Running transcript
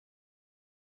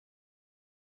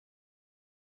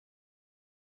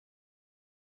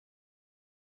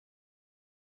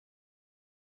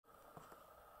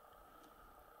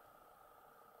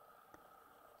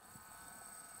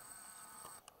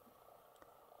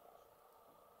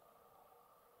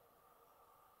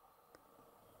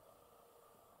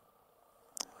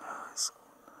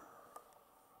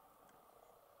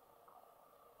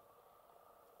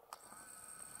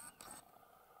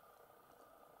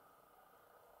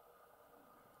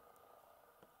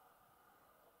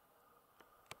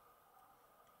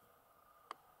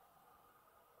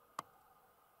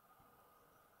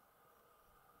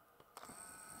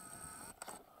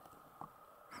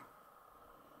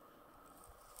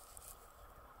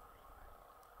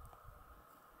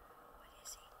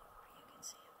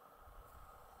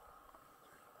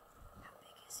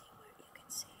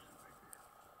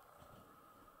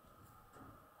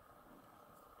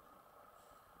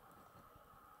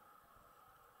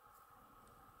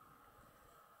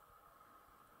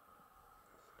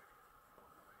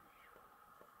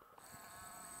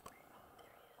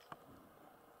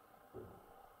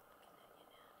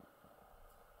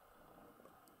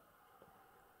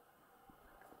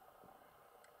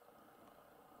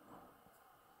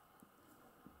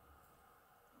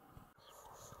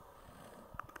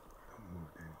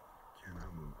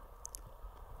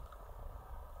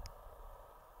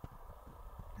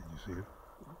see it?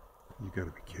 You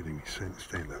gotta be kidding me. Stand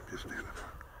up. Just stand up.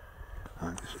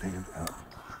 Just stand up.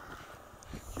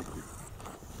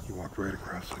 You walked right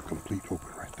across the complete open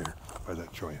right there by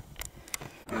that choya.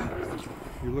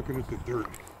 You're looking at the dirt.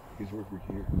 He's over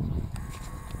here.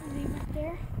 Is he right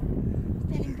there?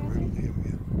 Standing right on him,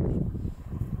 yeah.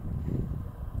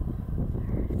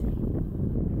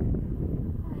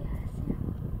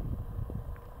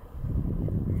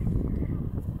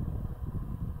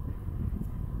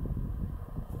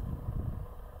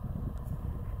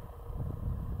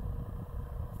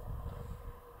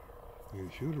 You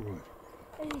shoot or what?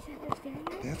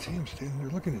 That's him standing there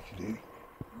looking at you, Danny.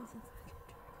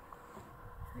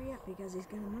 Hurry up because he's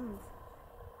gonna move.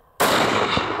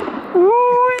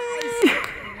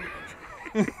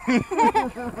 I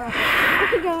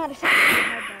think I had a shot in my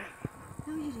head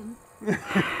though. No, you didn't.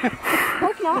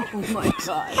 Hope not. Oh my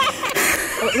god.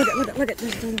 Oh, look at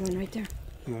there's another one right there.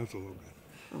 No, that's a little bit.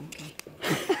 Okay.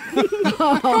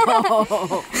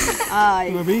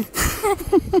 Maybe?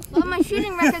 Well, my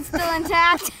shooting record's still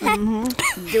intact.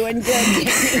 Doing good.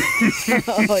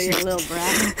 Oh, you little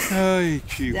brat. Hey,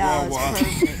 gee, That was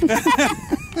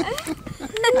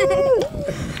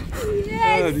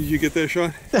Yes. Did you get that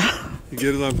shot? You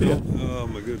get it on film? Oh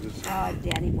my goodness. Oh,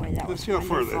 DanyBoy, that was Let's see how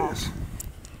far wonderful. that is.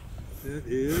 That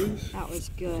is That was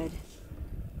good.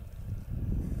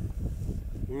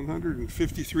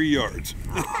 153 yards.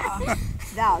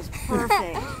 That was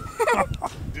perfect.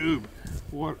 Dude,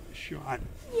 what a shot.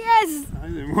 Yes. I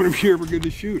didn't want to be ever good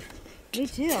to shoot. Me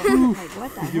too. Like,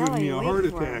 what the You're hell giving are me you a heart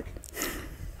waiting for? attack.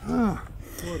 Ah,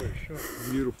 what a shot.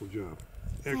 Beautiful job.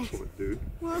 Excellent, dude.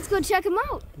 Well, let's go check him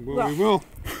out. Well, we will.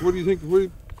 What do you think?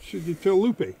 What should you tell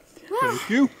Lupe? Thank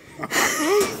you.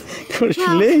 Thanks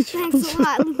a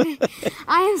lot, Lupe.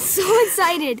 I am so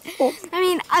excited. I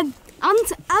mean, I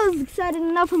was excited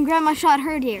enough when Grandma shot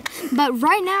her deer, but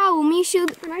right now when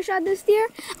I shot this deer,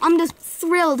 I'm just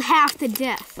thrilled half to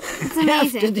death. It's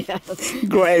amazing.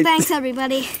 Great. Thanks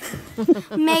everybody.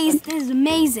 This is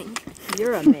amazing.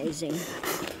 You're amazing.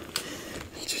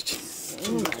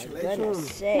 Oh my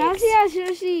goodness sakes. Gracias,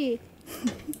 Yoshi.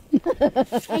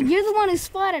 Hey, you're the one who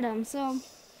spotted him, so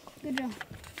good job.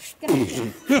 Good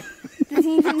job. Does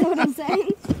he even know what I'm saying?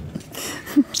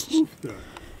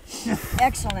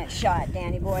 Excellent shot,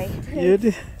 DanyBoy.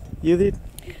 You did.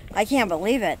 I can't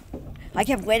believe it. I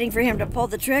kept waiting for him to pull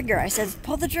the trigger. I said,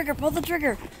 pull the trigger, pull the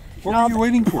trigger. What were you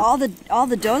waiting for? All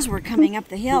the does were coming up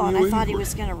the hill, What and were I you thought waiting he for?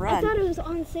 was going to I thought run. it was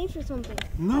unsafe or something.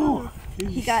 No.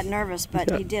 He got nervous,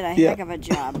 but he did a Yeah. heck of a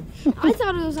job. I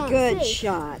thought it was unsafe. Good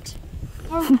shot.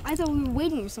 Or I thought we were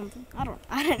waiting or something.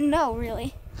 I didn't know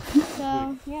really.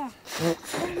 So yeah.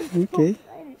 Okay.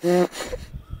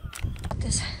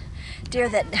 This deer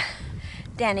that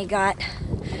Danny got,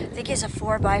 I think he's a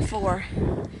 4x4.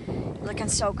 Looking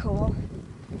so cool.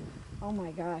 Oh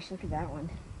my gosh, look at that one.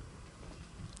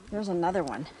 There's another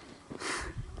one.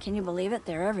 Can you believe it?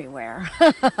 They're everywhere.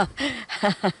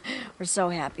 We're so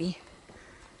happy.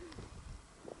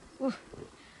 Whew.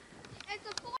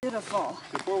 Beautiful.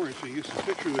 Step forward so you get some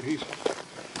picture that he's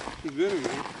in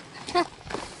there.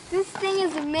 This thing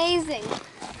is amazing.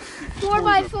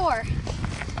 4x4.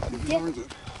 Ignores it.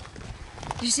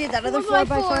 Did you see that other 4x4?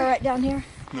 4x4 right down here?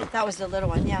 No. That was the little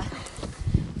one, yeah.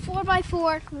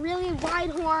 4x4, really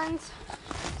wide horns,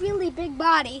 really big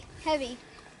body, heavy.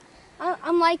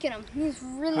 I'm liking him. He's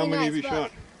really nice. How many have you but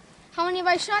shot? How many have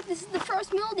I shot? This is the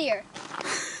first mule deer.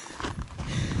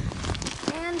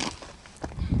 And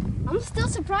I'm still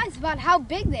surprised about how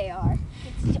big they are.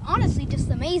 It's honestly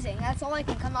just amazing. That's all I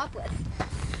can come up with.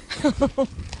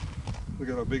 Look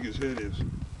at how big his head is. And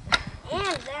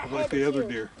that Like head the is other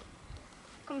huge. deer.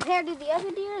 Compared to the other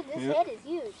deer, this Yeah. head is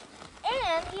huge.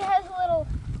 And he has a little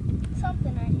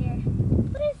something right here.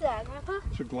 What is that, Grandpa?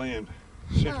 It's a gland.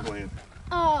 Scent Oh. gland.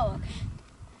 Oh, okay.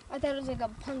 I thought it was like a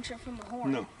puncture from a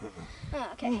horn. No. Oh, Oh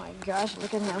okay. my gosh,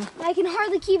 look at him. I can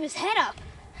hardly keep his head up.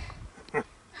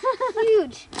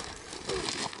 Huge.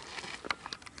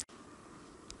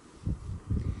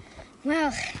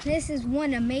 Well, this is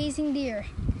one amazing deer.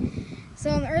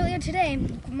 So earlier today,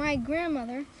 my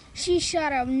grandmother, she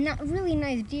shot a really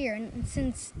nice deer, and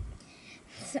since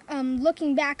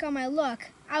looking back on my look,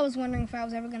 I was wondering if I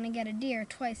was ever going to get a deer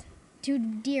twice, 2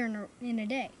 deer in a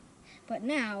day. But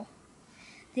now,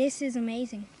 this is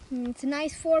amazing. It's a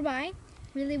nice 4x,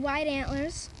 really wide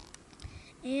antlers,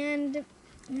 and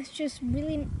it's just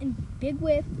really big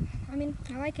width. I mean,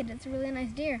 I like it. It's a really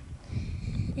nice deer.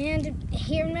 And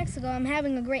here in Mexico, I'm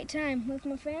having a great time with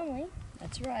my family.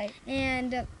 That's right.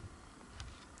 And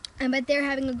I bet they're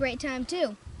having a great time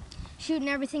too, shooting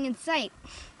everything in sight.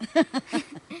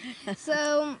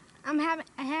 So I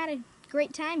had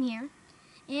great time here,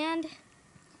 and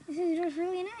this is just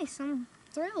really nice. I'm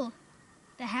thrilled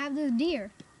to have this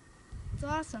deer. It's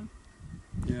awesome.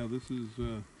 Yeah, this is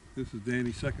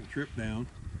Danny's second trip down,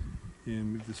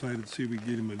 and we've decided to see if we can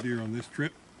get him a deer on this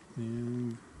trip.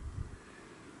 And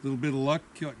a little bit of luck,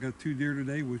 got 2 deer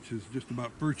today, which is just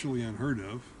about virtually unheard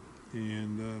of,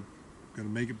 and got to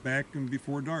make it back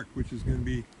before dark, which is going to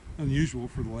be unusual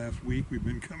for the last week. We've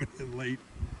been coming in late.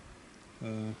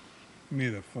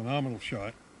 Made a phenomenal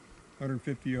shot,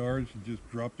 150 yards, and just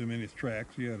dropped him in his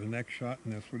tracks. He had a neck shot,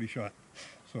 and that's what he shot.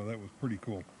 So that was pretty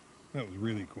cool. That was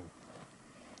really cool.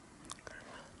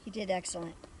 He did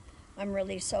excellent. I'm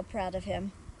really so proud of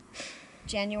him.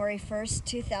 January 1st,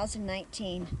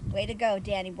 2019. Way to go,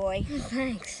 Danny boy.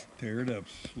 Thanks. Tear it up,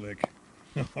 Slick.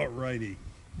 All righty.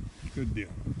 Good deal.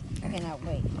 Okay, now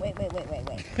wait.